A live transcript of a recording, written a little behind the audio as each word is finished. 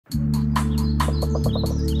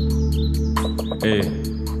Hey,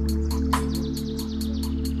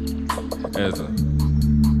 Ezza.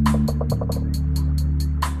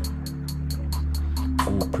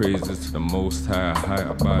 All praises to the Most High, High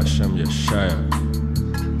Abba Shem Yeshaya.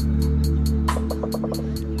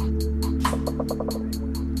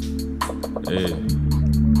 Hey.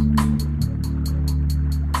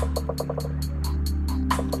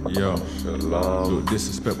 Yo, Shalom. look,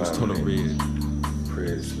 disrespect was tolerated.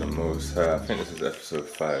 Praise the Most High. I think this is episode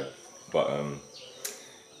 5. But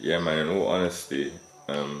yeah, man, in all honesty,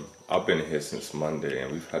 I've been here since Monday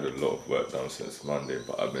and we've had a lot of work done since Monday,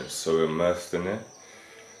 but I've been so immersed in it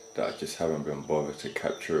that I just haven't been bothered to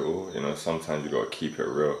capture it all. You know, sometimes you gotta keep it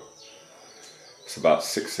real. It's about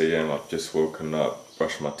 6 AM, I've just woken up,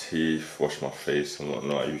 brushed my teeth, washed my face and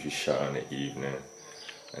whatnot. I usually shower in the evening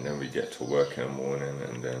and then we get to work in the morning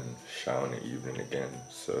and then shower in the evening again.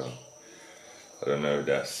 So I don't know if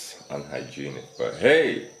that's unhygienic, but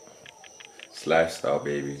hey, it's lifestyle,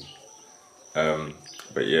 baby.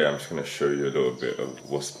 But yeah, I'm just gonna show you a little bit of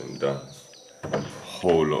what's been done.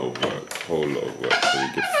 Whole lot of work, so we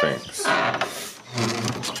give thanks.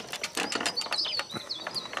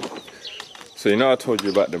 So you know I told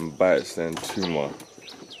you about them bites then, tumor.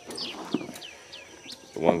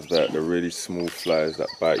 The ones that, the really small flies that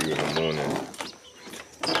bite you in the morning.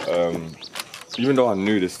 Even though I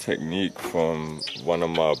knew this technique from one of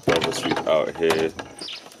my brothers who's out here,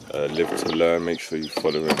 Live to Learn, make sure you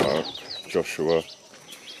follow him out, Joshua.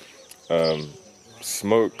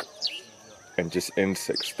 Smoke and just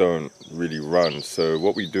insects don't really run. So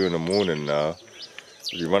what we do in the morning now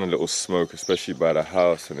is we run a little smoke, especially by the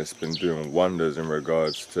house, and it's been doing wonders in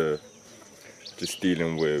regards to just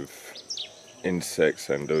dealing with insects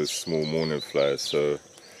and those small morning flies. So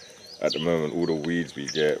at the moment, all the weeds we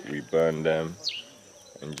get, we burn them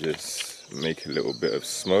and just make a little bit of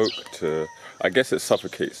smoke to, I guess it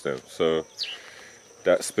suffocates them. So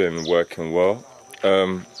that's been working well.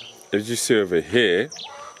 As you see over here,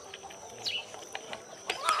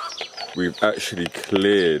 we've actually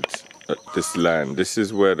cleared this land. This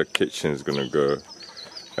is where the kitchen is gonna go.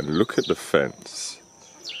 And look at the fence.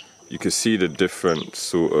 You can see the different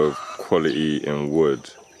sort of quality in wood.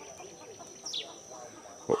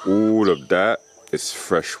 But all of that is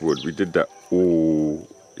fresh wood. We did that all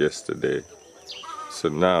yesterday. So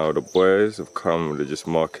now the boys have come, they're just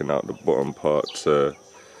marking out the bottom part to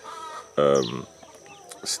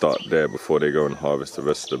start there before they go and harvest the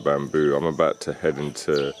rest of the bamboo. I'm about to head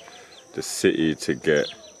into the city to get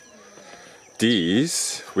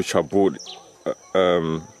these, which I bought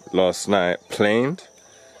last night, planed.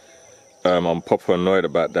 I'm proper annoyed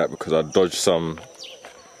about that because I dodged some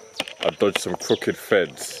crooked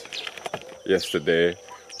feds yesterday,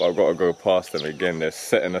 but I've got to go past them again. They're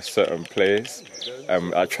set in a certain place.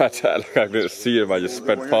 I tried to act like I didn't see them, I just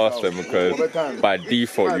sped past them because by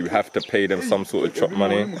default you have to pay them some sort of chop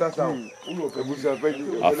money.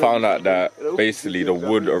 I found out that basically the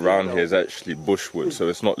wood around here is actually bushwood, so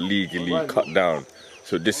it's not legally cut down.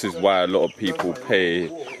 So this is why a lot of people pay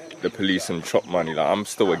the police and chop money. Like, I'm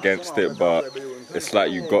still against it, but it's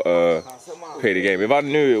like you gotta pay the game. If I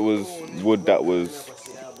knew it was wood that was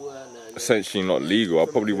essentially not legal, I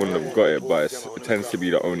probably wouldn't have got it, but it tends to be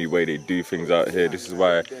the only way they do things out here. This is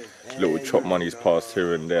why little chop money's passed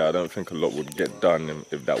here and there. I don't think a lot would get done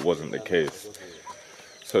if that wasn't the case.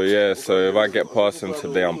 So yeah, so if I get past them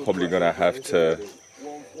today, I'm probably gonna have to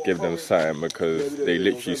give them something because they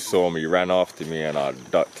literally saw me, ran after me, and I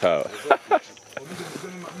ducked out.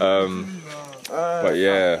 But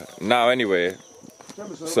yeah, now anyway,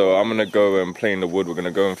 so I'm gonna go and plane the wood. We're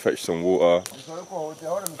gonna go and fetch some water.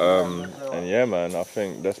 And yeah, man, I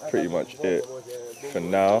think that's pretty much it for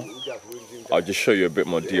now. I'll just show you a bit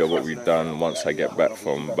more detail what we've done once I get back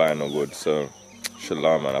from buying the wood. So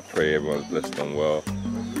shalom, man. I pray everyone's blessed and well.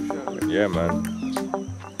 But yeah, man,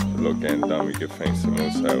 a lot getting done. We give thanks to the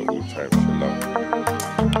Most High all time. Shalom.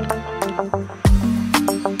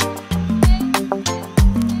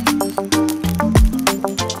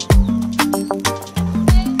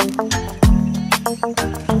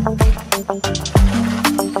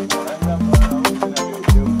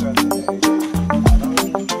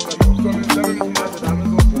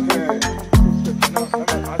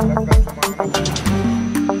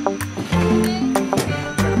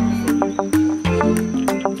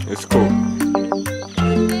 It's cool.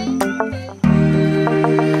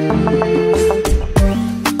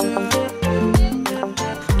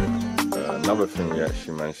 Another thing we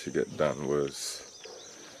actually managed to get done was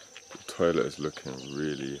the toilet is looking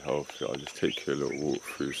really healthy. I'll just take you a little walk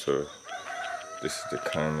through. So this is the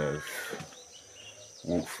kind of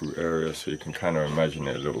walk through area, so you can kind of imagine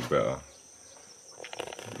it a little better.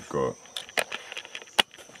 You've got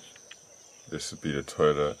This would be the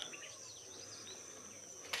toilet.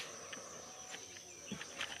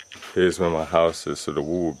 Here's where my house is, so the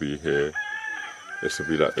wall will be here. This will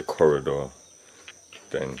be like the corridor.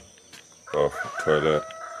 Then bath, toilet,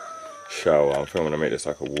 shower. I think I'm gonna make this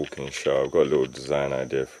like a walk-in shower. I've got a little design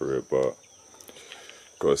idea for it, but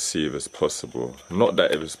gotta see if it's possible. Not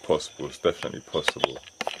that if it's possible, it's definitely possible.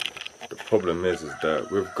 The problem is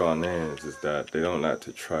that with Ghanaians is that they don't like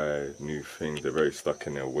to try new things. They're very stuck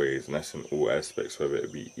in their ways, and that's in all aspects, whether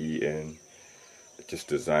it be eating, just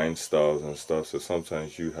design styles and stuff. So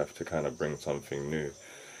sometimes you have to kind of bring something new.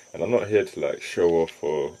 And I'm not here to like show off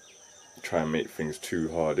or try and make things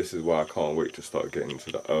too hard. This is why I can't wait to start getting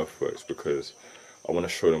into the earthworks, because I want to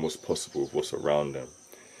show them what's possible with what's around them.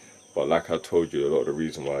 But like I told you, a lot of the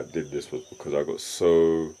reason why I did this was because I was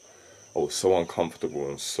so uncomfortable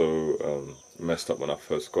and so messed up when I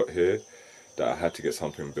first got here that I had to get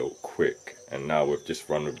something built quick. And now we've just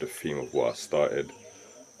run with the theme of what I started.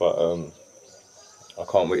 But I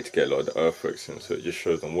can't wait to get a lot of the earthworks in, so it just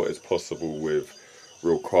shows them what is possible with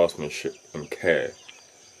real craftsmanship and care.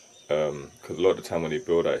 Because a lot of the time when they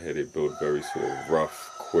build out here, they build very sort of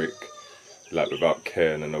rough, quick, like without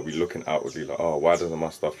care, and then they'll be looking outwardly like, oh, why doesn't my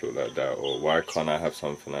stuff look like that, or why can't I have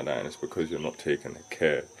something like that? And it's because you're not taking the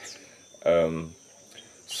care.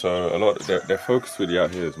 So a lot of their focus really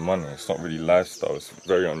out here is money. It's not really lifestyle. It's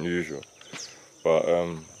very unusual, but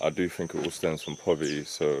I do think it all stems from poverty,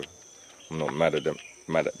 so I'm not mad at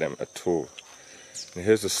them at all. And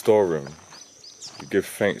here's the storeroom. We give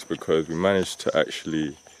thanks because we managed to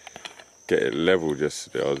actually get it leveled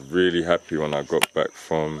yesterday. I was really happy when I got back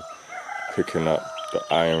from picking up the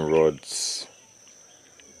iron rods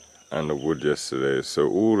and the wood yesterday. So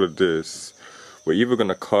all of this, we're either going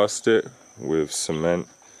to cast it with cement,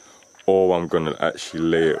 or I'm going to actually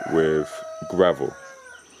lay it with gravel,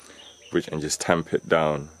 and just tamp it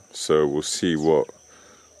down. So we'll see what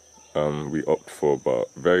we opt for, but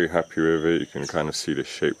very happy with it. You can kind of see the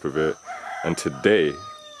shape of it. And today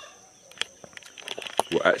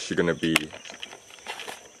we're actually going to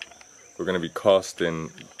be casting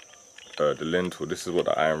the lintel. This is what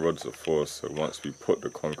the iron rods are for. So once we put the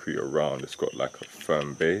concrete around, it's got like a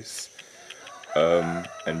firm base, and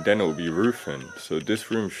then it will be roofing. So this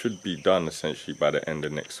room should be done essentially by the end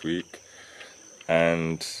of next week.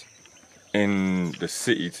 And in the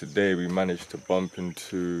city today, we managed to bump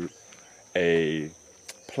into a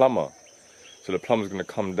plumber. So the plumber's going to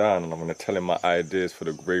come down, and I'm going to tell him my ideas for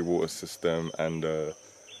the grey water system and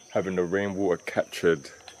having the rainwater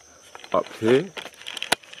captured up here.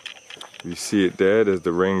 You see it there, there's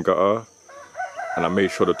the rain gutter, and I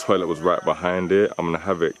made sure the toilet was right behind it. I'm going to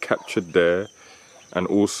have it captured there, and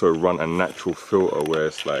also run a natural filter where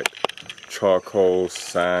it's like charcoal,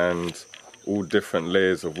 sand, all different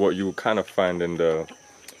layers of what you will kind of find in the,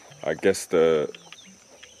 I guess the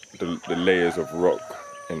layers of rock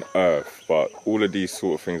in earth. But all of these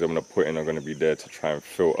sort of things I'm going to put in are going to be there to try and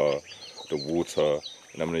filter the water,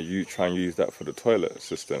 and I'm going to try and use that for the toilet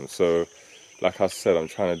system. So like I said, I'm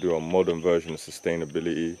trying to do a modern version of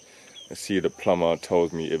sustainability and see if the plumber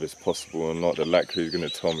tells me if it's possible or not. The likely is going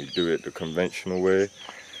to tell me do it the conventional way,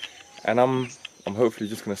 and I'm hopefully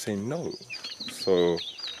just going to say no. So we'll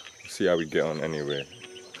see how we get on anyway.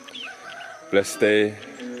 Blessed day.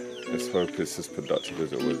 Let's hope it's as productive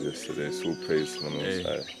as it was yesterday. It's all praise to the Most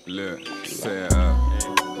High. Look, say it up.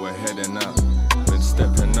 We're heading up. Been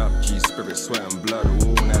stepping up. G-spirit, sweat and blood.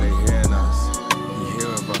 Ooh, now they hearing us. You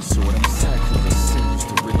hear of us. So what I'm cycling, the sin used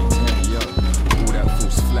to really tear me up. All that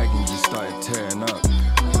false flagging just started tearing up.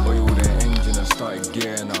 Oil the engine and started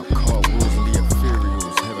gearing up. Car wheels and the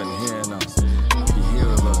ethereals. Heaven hearing us. You hear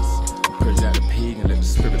of us. Purge out the pagan, let the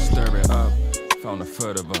spirit stir it up. Found a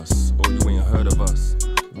third of us. Oh, you ain't heard of us.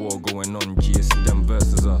 War going on, GS them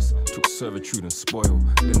versus us. Took servitude and spoil,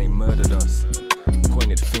 then they murdered us.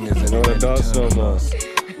 Pointed fingers and then turned on us.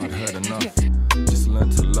 I'd heard enough, just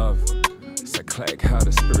learned to love. It's eclectic how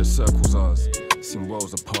the spirit circles us. Seen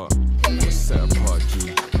worlds apart, we're set apart,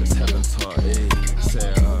 G. It's heaven's heart, eh?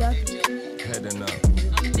 Set it up, heading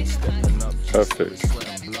up, stepping up. Perfect.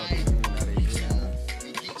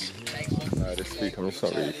 This week I'm just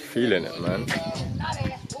not really feeling it, man.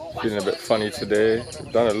 Feeling a bit funny today.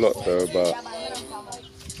 I've done a lot though, but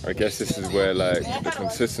I guess this is where like the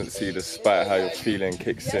consistency despite how you're feeling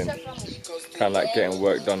kicks in. Kind of like getting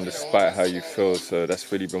work done despite how you feel. So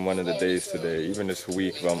that's really been one of the days today. Even this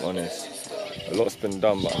week, if I'm honest, a lot's been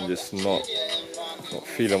done, but I'm just not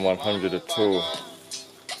feeling 100 at all.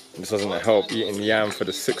 This doesn't help eating yam for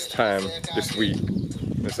the 6th time this week.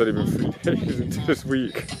 It's only been 3 days into this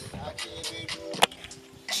week.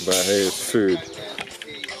 But hey, it's food.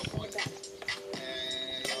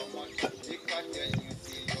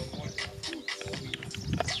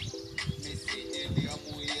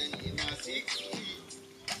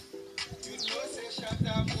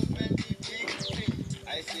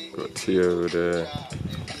 see over there,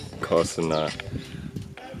 casting that.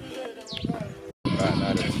 Right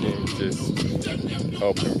now the team's just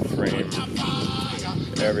helping frame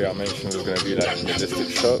the area I mentioned was going to be like logistic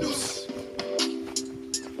shops.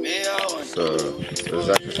 So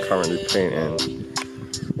Zach is currently painting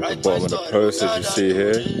the bottom of the post, as you see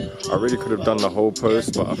here. I really could have done the whole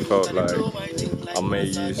post, but I felt like I may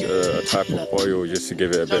use a type of oil just to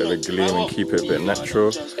give it a bit of a gleam and keep it a bit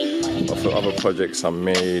natural. But for other projects I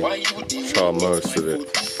may try most of it.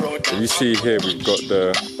 If you see here, we've got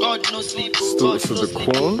the stalks of the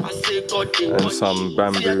corn and some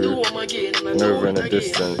bamboo, and over in the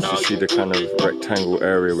distance you see the kind of rectangle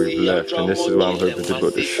area we've left, and this is where I'm hoping to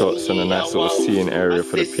put the shots and a nice sort of seeing area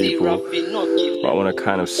for the people. But I want to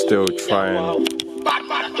kind of still try and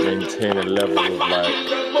maintain a level of like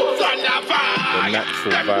the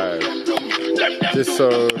natural vibe, just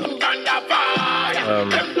so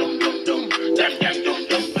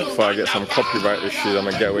before I get some copyright issues, I'm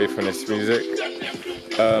gonna get away from this music.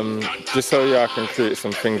 Just so yeah, I can create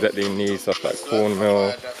some things that they need, stuff like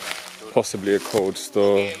cornmeal, possibly a cold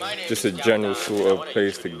store, just a general sort of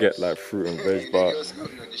place to get like fruit and veg. But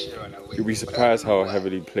you'll be surprised how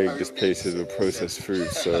heavily plagued this place is with processed food.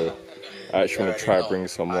 So I actually want to try to bring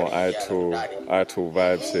some more Ayatol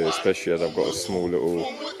vibes here, especially as I've got a small little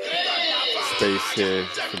space here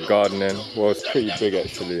for gardening. Well, it's pretty big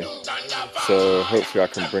actually. So hopefully I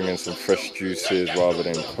can bring in some fresh juices rather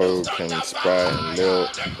than Coke and Sprite and Lil.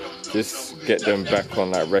 Just get them back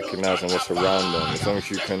on like recognizing what's around them. As long as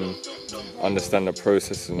you can understand the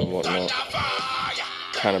processing and whatnot,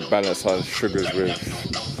 kind of balance our sugars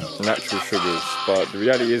with natural sugars. But the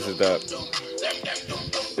reality is that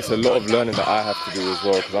it's a lot of learning that I have to do as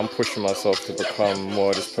well, because I'm pushing myself to become more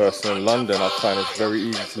of this person. In London I find it's very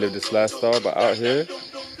easy to live this lifestyle, but out here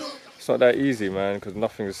it's not that easy, man, because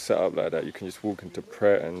nothing is set up like that. You can just walk into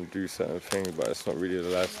Pret and do certain things, but it's not really the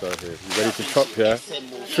lifestyle here. You ready to chop, yeah?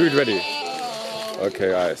 Food ready?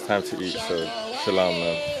 Okay, alright, it's time to eat, so chill out,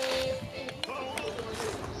 man.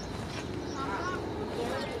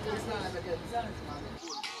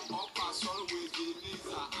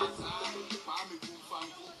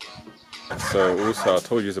 So also I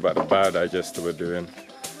told you about the biodigester we're doing.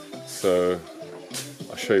 So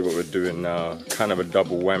I'll show you what we're doing now. Kind of a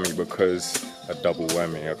double whammy, because I can't believe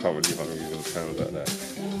I'm using terms like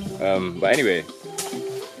that. But anyway,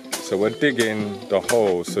 so we're digging the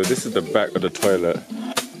hole. So this is the back of the toilet,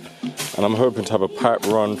 and I'm hoping to have a pipe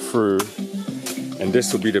run through, and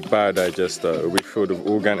this will be the biodigester. It will be filled with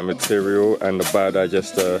organic material and the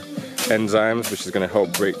biodigester enzymes, which is going to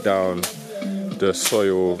help break down the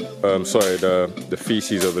soil, the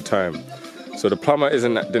feces over time. So the plumber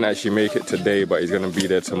didn't actually make it today, but he's going to be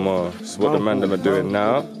there tomorrow. So what the man are doing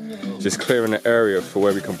now, just clearing the area for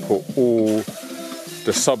where we can put all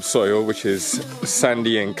the subsoil, which is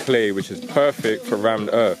sandy and clay, which is perfect for rammed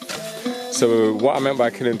earth. So what I meant by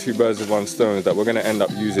killing two birds with one stone is that we're going to end up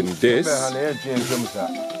using this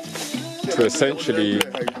to essentially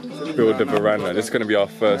build the veranda. This is going to be our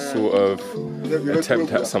first sort of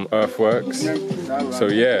attempt at some earthworks. So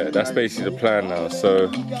yeah, that's basically the plan now. So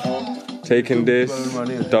taking this,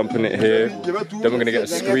 dumping it here, then we're going to get a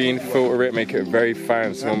screen, filter it, make it very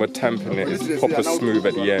fine, so when we're tamping it, it's proper smooth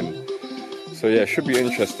at the end. So yeah, it should be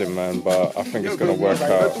interesting, man, but I think it's going to work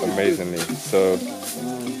out amazingly. So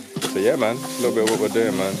yeah, man, it's a little bit of what we're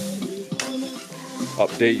doing, man.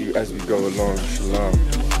 Update you as we go along, shalom.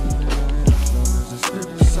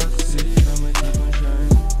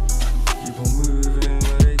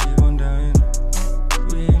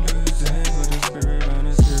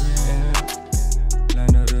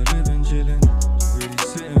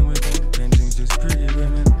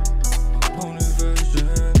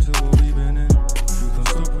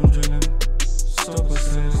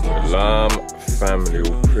 Family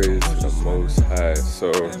will praise the Most High. So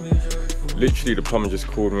literally the plumber just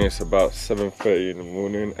called me. It's about 7:30 in the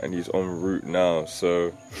morning and he's en route now.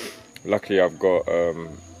 So luckily I've got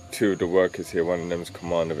two of the workers here. One of them's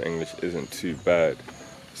command of English isn't too bad,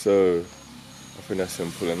 so I think that's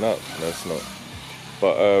him pulling up. No, it's not.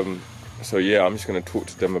 But so yeah, I'm just going to talk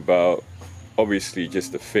to them about obviously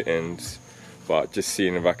just the fittings, but just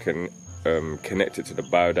seeing if I can connect it to the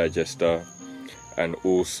biodigester and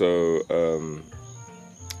also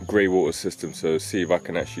grey water system. So see if I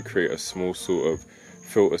can actually create a small sort of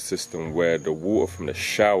filter system where the water from the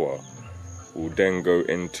shower will then go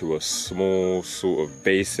into a small sort of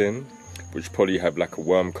basin, which probably have like a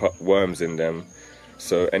worms in them.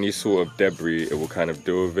 So any sort of debris, it will kind of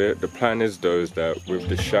deal with it. The plan is though is that with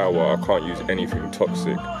the shower, I can't use anything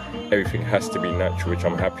toxic. Everything has to be natural, which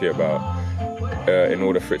I'm happy about. in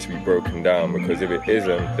order for it to be broken down, because if it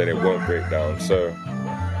isn't, then it won't break down. So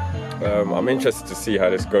I'm interested to see how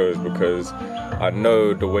this goes, because I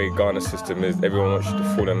know the way Ghana's system is, everyone wants you to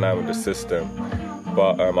fall in line with the system,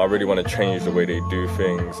 but I really want to change the way they do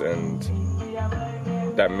things, and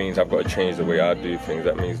that means I've got to change the way I do things.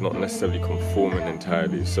 That means not necessarily conforming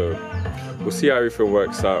entirely. So we'll see how everything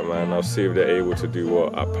works out, man. I'll see if they're able to do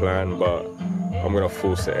what I plan, but I'm gonna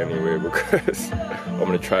force it anyway, because I'm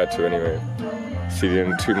gonna try to anyway. See, the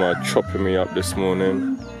Ntuma are chopping me up this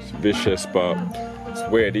morning. It's vicious, but it's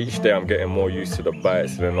weird. Each day I'm getting more used to the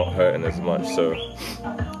bites and they're not hurting as much, so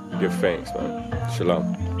give thanks, man.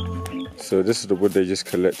 Shalom. So this is the wood they just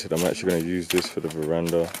collected. I'm actually gonna use this for the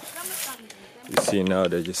veranda. You see now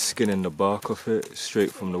they're just skinning the bark off it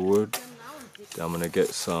straight from the wood. Then I'm gonna get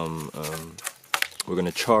some, we're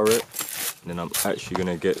gonna char it, and then I'm actually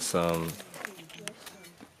gonna get some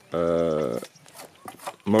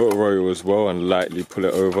motor oil as well and lightly pull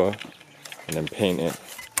it over and then paint it.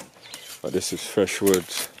 But this is fresh wood.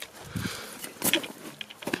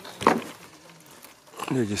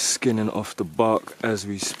 They're just skinning off the bark as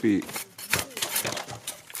we speak.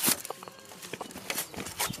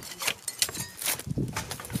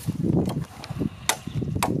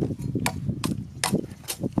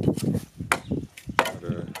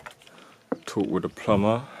 Talk with a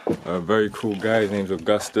plumber, a very cool guy. His name's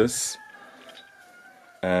Augustus,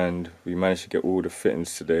 and we managed to get all the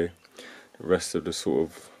fittings today. The rest of the sort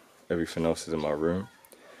of everything else is in my room,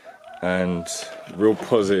 and real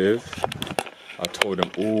positive. I told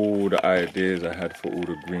him all the ideas I had for all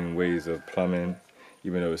the green ways of plumbing,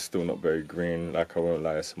 even though it's still not very green. Like, I won't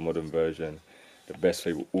lie, it's a modern version. The best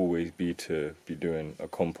way will always be to be doing a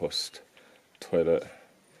compost toilet,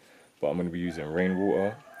 but I'm going to be using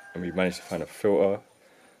rainwater. And we managed to find a filter,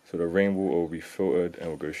 so the rainwater will be filtered and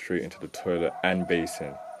will go straight into the toilet and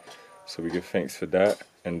basin. So we give thanks for that.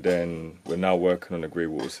 And then we're now working on the grey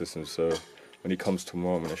water system, so when he comes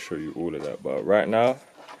tomorrow I'm going to show you all of that. But right now,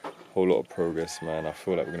 a whole lot of progress, man. I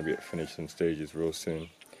feel like we're going to be at finishing stages real soon.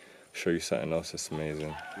 Show you something else that's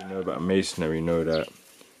amazing. If you know about masonry, know that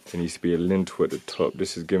there needs to be a lintel at the top.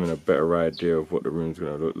 This is giving a better idea of what the room's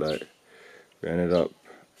going to look like. We ended up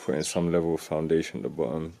putting some level of foundation at the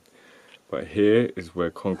bottom. But here is where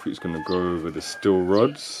concrete's going to go over the steel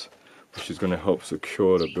rods, which is going to help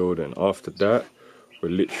secure the building. After that, we're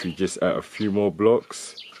literally just at a few more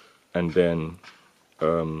blocks and then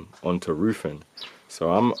onto roofing.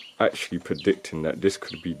 So I'm actually predicting that this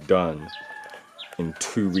could be done in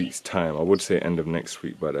 2 weeks' time. I would say end of next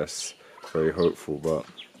week, but that's very hopeful. But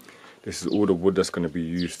this is all the wood that's going to be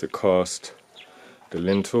used to cast the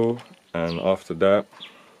lintel, and after that,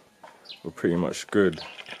 we're pretty much good.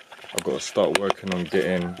 I've got to start working on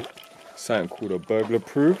getting something called a burglar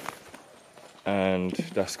proof, and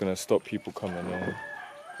that's going to stop people coming in.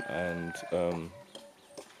 And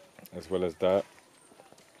as well as that,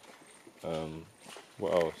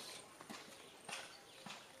 what else?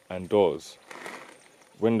 And doors.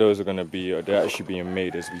 Windows are going to be, they're actually being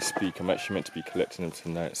made as we speak. I'm actually meant to be collecting them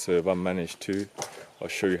tonight, so if I manage to, I'll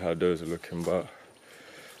show you how those are looking. But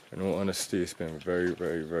in all honesty, it's been very,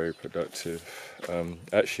 very, very productive.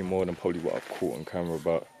 Actually more than probably what I've caught on camera,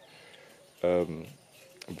 but I'm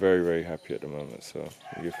very, very happy at the moment, so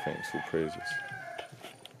I give thanks, all praises.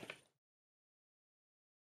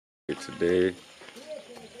 Today,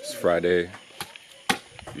 it's Friday.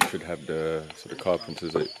 You should have the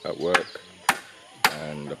carpenters at work,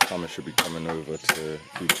 and the plumber should be coming over to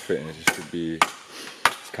do the fittings. It should be,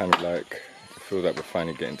 it's kind of like, it feels like we're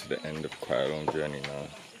finally getting to the end of quite a long journey now.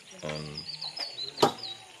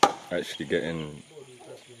 Actually getting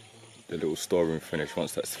the little storeroom finished,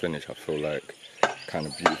 once that's finished, I feel like kind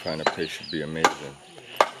of beautifying the place should be amazing.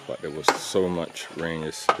 But there was so much rain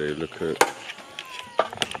yesterday. Look at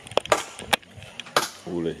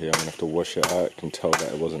all of here. I'm gonna have to wash it out. I can tell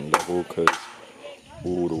that it wasn't level because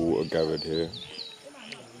all the water gathered here,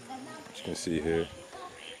 as you can see here.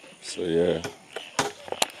 So yeah,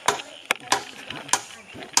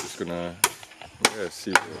 just gonna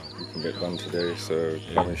see what we can get done today. So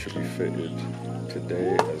plumbing should be fitted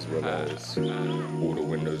today, as well as all the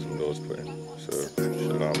windows and doors put in. So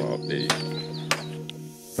shalom, I'll update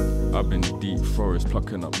you. I've been deep forest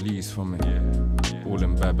plucking up leaves from it. All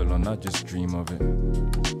in Babylon, I just dream of it.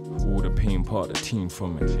 All the pain part of the team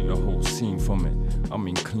from it. The whole scene from it. I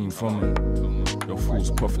mean clean from it. Your false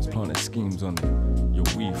prophets planted schemes on it. Your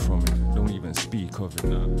weed from it, don't even speak of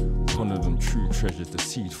it. One of them true treasures, the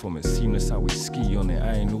seed from it. Seamless how we ski on it,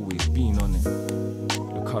 I ain't always been on it.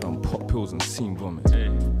 Look how them pop pills and seam vomit.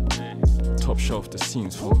 Top shelf the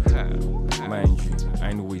scenes from it. Mind you, I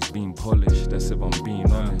ain't always been polished, that's if I'm being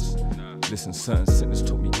honest. Listen, certain sickness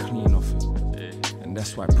took me clean off it. And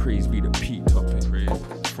that's why praise be the peak topic.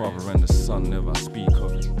 Father and the Son never speak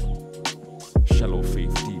of it. Shallow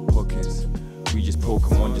faith, deep pockets. We just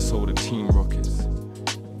Pokemon, just so the team rockets.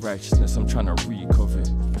 Righteousness, I'm trying to reek of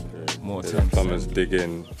it. More time. Plumbers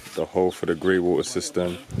digging the hole for the grey water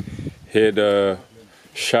system. Here the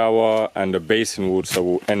shower and the basin water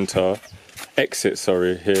will exit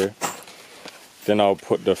here. Then I'll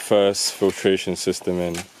put the first filtration system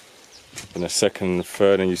in, and the second and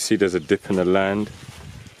third, and you see there's a dip in the land.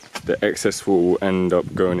 The excess water will end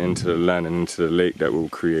up going into the land and into the lake that we'll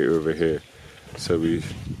create over here. So we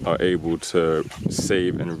are able to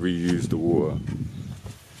save and reuse the water.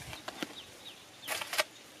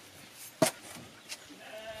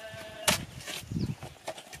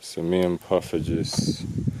 So me and Puff are just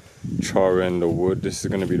charring the wood. This is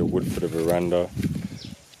going to be the wood for the veranda.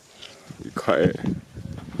 We cut it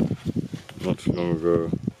not too long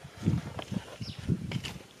ago.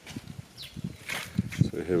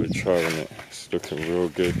 So here we're charring it. It's looking real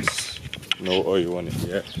good. No oil on it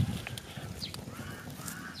yet.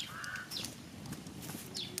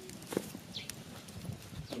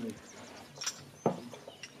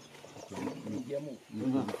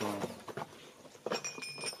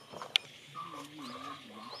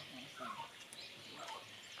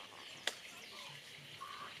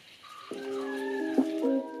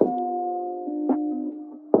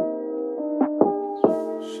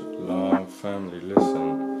 Family,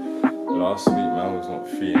 listen, last week man was not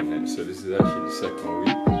feeling it, so this is actually the second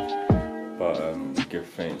week, but give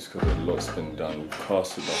thanks because a lot's been done. We've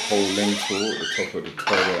casted the whole lintel at the top of the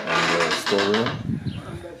toilet and the storeroom,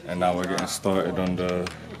 and now we're getting started on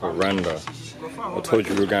the veranda. I told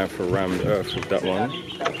you we were going for rammed earth with that one.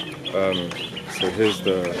 So here's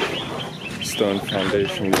the stone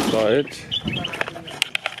foundation we started.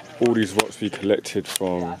 All these rocks we collected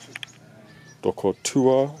from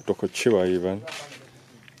Dokochiwa even.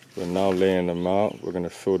 We're now laying them out. We're going to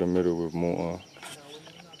fill the middle with mortar.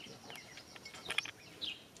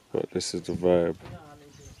 But this is the vibe.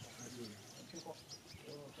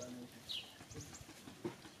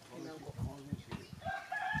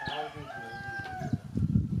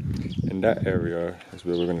 In that area is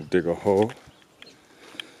where we're going to dig a hole.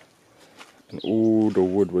 And all the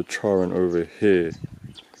wood we're charring over here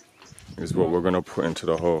is what we're going to put into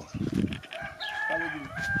the hole.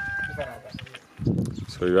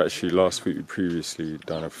 So last week we previously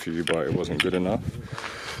done a few, but it wasn't good enough.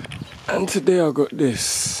 And today I got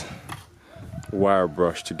this wire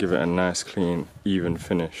brush to give it a nice, clean, even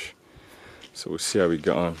finish. So we'll see how we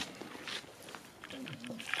get on.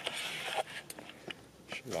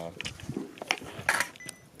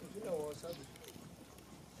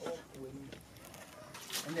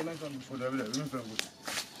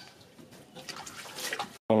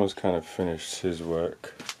 Almost kind of finished his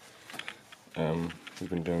work. We've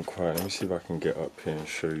been doing quiet. Let me see if I can get up here and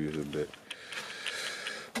show you a bit.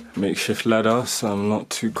 Makeshift ladder, so I'm not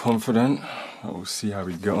too confident. I will see how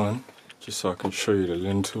we get on, just so I can show you the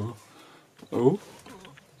lintel. Oh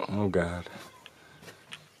God.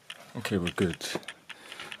 Okay, we're good.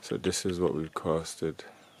 So this is what we've casted.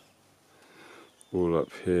 All up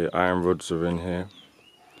here. Iron rods are in here,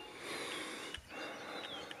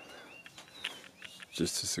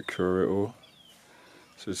 just to secure it all.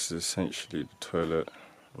 So this is essentially the toilet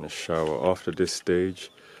and the shower. After this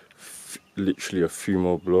stage, literally a few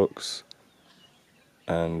more blocks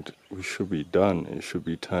and we should be done. It should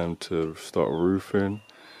be time to start roofing,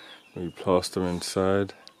 maybe plaster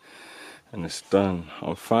inside, and it's done.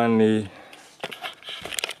 I'm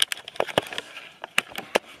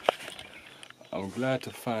glad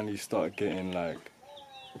to finally start getting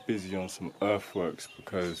busy on some earthworks,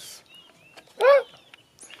 because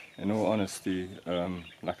in all honesty,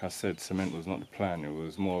 like I said, cement was not the plan. It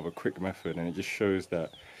was more of a quick method, and it just shows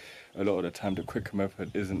that a lot of the time the quicker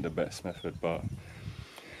method isn't the best method. But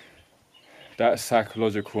that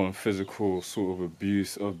psychological and physical sort of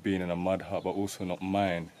abuse of being in a mud hut, but also not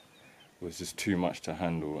mine, was just too much to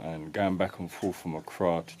handle. And going back and forth from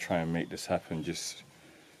Accra to try and make this happen just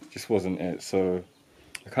wasn't it. So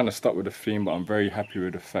I kind of stuck with the theme, but I'm very happy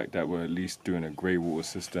with the fact that we're at least doing a grey water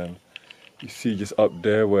system. You see just up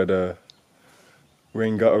there where the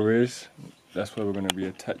rain gutter is, that's where we're going to be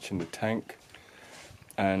attaching the tank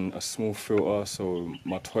and a small filter, so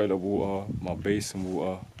my toilet water, my basin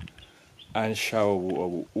water and shower water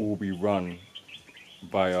will all be run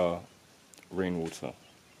via rainwater.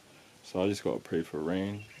 So I just got to pray for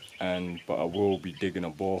rain, but I will be digging a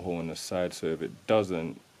borehole on the side, so if it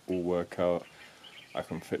doesn't all work out, I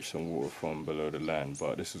can fetch some water from below the land.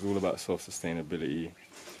 But this is all about self-sustainability.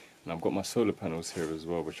 And I've got my solar panels here as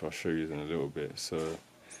well, which I'll show you in a little bit. So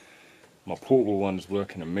my portable one's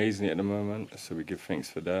working amazingly at the moment, so we give thanks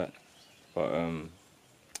for that. But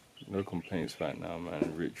no complaints right now,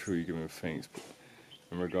 man. Really, truly giving thanks. But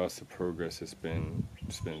in regards to progress, it's been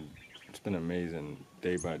amazing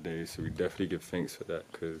day by day. So we definitely give thanks for that,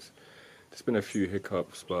 because there's been a few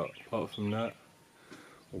hiccups, but apart from that,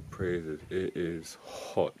 all praises. It is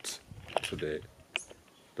hot today.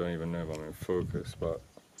 Don't even know if I'm in focus, but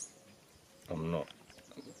I'm not.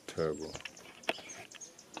 Terrible.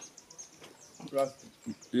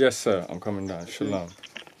 Yes, sir. I'm coming down. Shalom.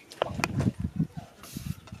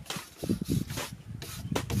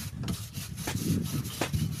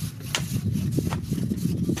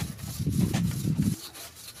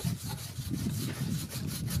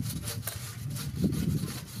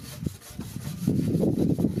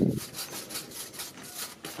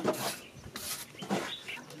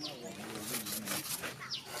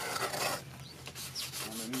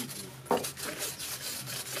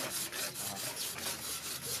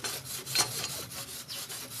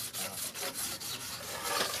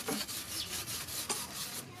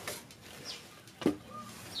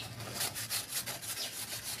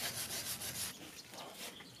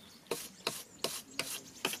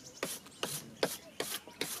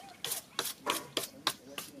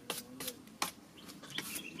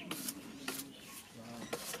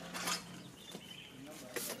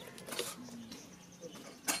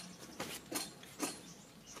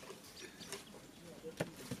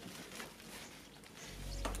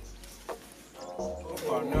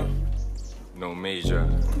 No major,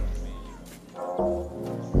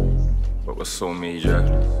 but what's so major?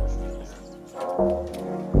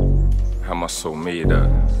 How am I so made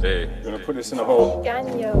up? Hey, you gonna put this in a hole? Yeah, I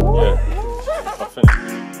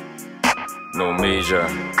finished. No major,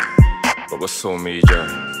 but what's so major?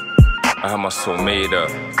 How am I so made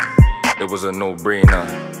up? It was a no-brainer,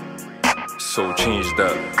 so changed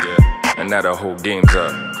up, yeah. And now the whole game's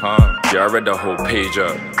up, huh? Yeah, I read the whole page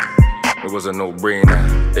up. It was a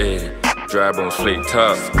no-brainer, ayy. Dry bones flaked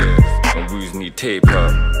up, yeah. And woos need tape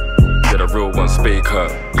up. Yeah, the real ones fake up,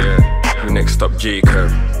 yeah. Who next up? Jacob,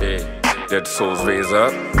 yeah. Dead souls raise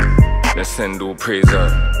up, then send all praise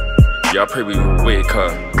up. Yeah, I pray we will wake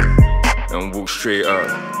up and walk straight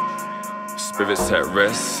up. Spirits at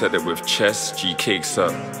rest, said it with chest, G cakes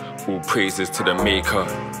up. All praises to the maker.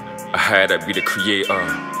 I had that be the creator.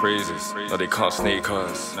 Praises, no they can't snake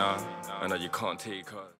us. Nah, I know you can't take us.